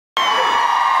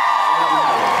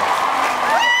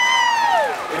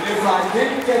I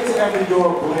didn't get to every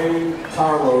door blame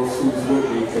Carlos, who's with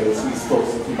me, because he's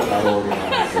supposed to keep that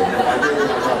organized. So, but I did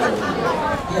get to every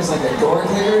door. He has like a door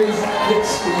hitter he's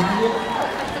screaming it.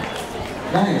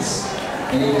 Nice.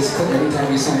 And he just, every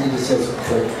time he signs, he just says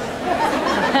click.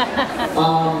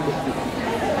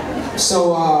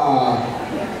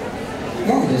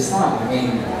 Yeah, just thought, I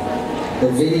mean, the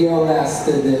video, that's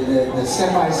the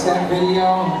step-by-step video.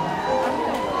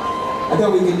 I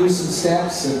thought we could do some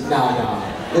steps. No.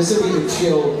 This will be the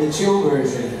chill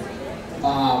version.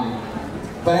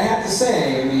 But I have to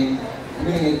say, I mean,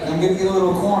 I'm gonna get a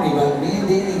little corny, but me and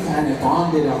Danny kind of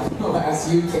bonded on the last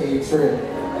UK trip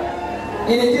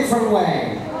in a different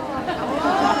way.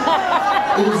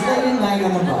 It was late at night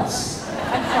on the bus.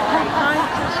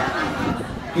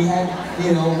 We had,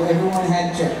 everyone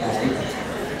had jet lag.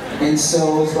 And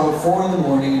so it was about 4 in the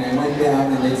morning, and I went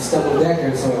down, and it's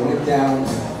double-decker, so I went down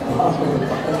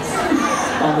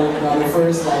on the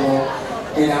first level,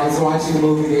 and I was watching a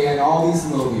movie. They had all these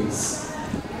movies.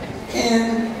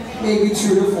 And maybe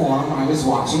true to form, I was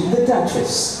watching The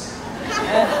Duchess.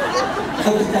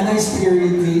 A nice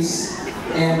period piece,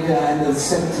 and in the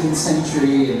 17th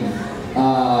century, and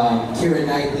Keira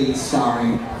Knightley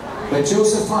starring. But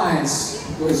Joseph Fiennes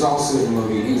was also in the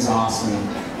movie. He's awesome.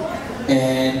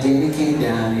 And Danny came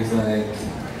down, he's like,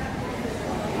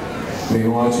 what are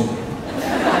you watching?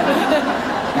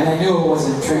 And I knew it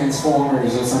wasn't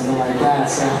Transformers or something like that,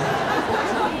 so.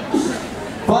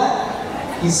 But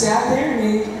he sat there and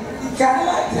he kind of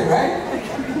liked it, right?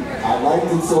 I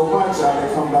liked it so much I had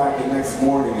to come back the next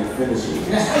morning and finish it.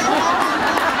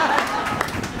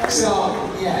 So,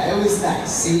 yeah, it was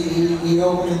nice. He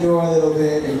opened the door a little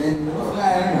bit, and then,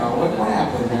 I don't know, what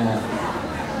happened?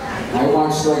 I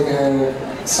watched like a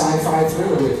sci-fi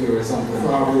thriller with you or something.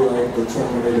 Probably like the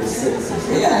Terminator 6 or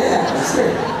something. Yeah, that's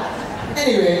great.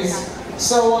 Anyways,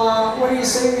 so what do you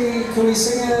say? Can we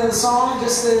sing a song?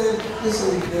 Just a little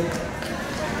bit.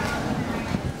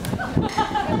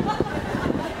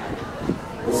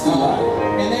 Let's do that.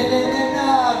 And then,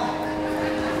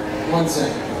 one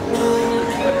second.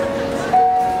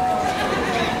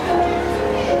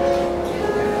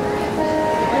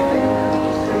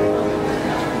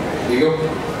 Here you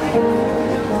go.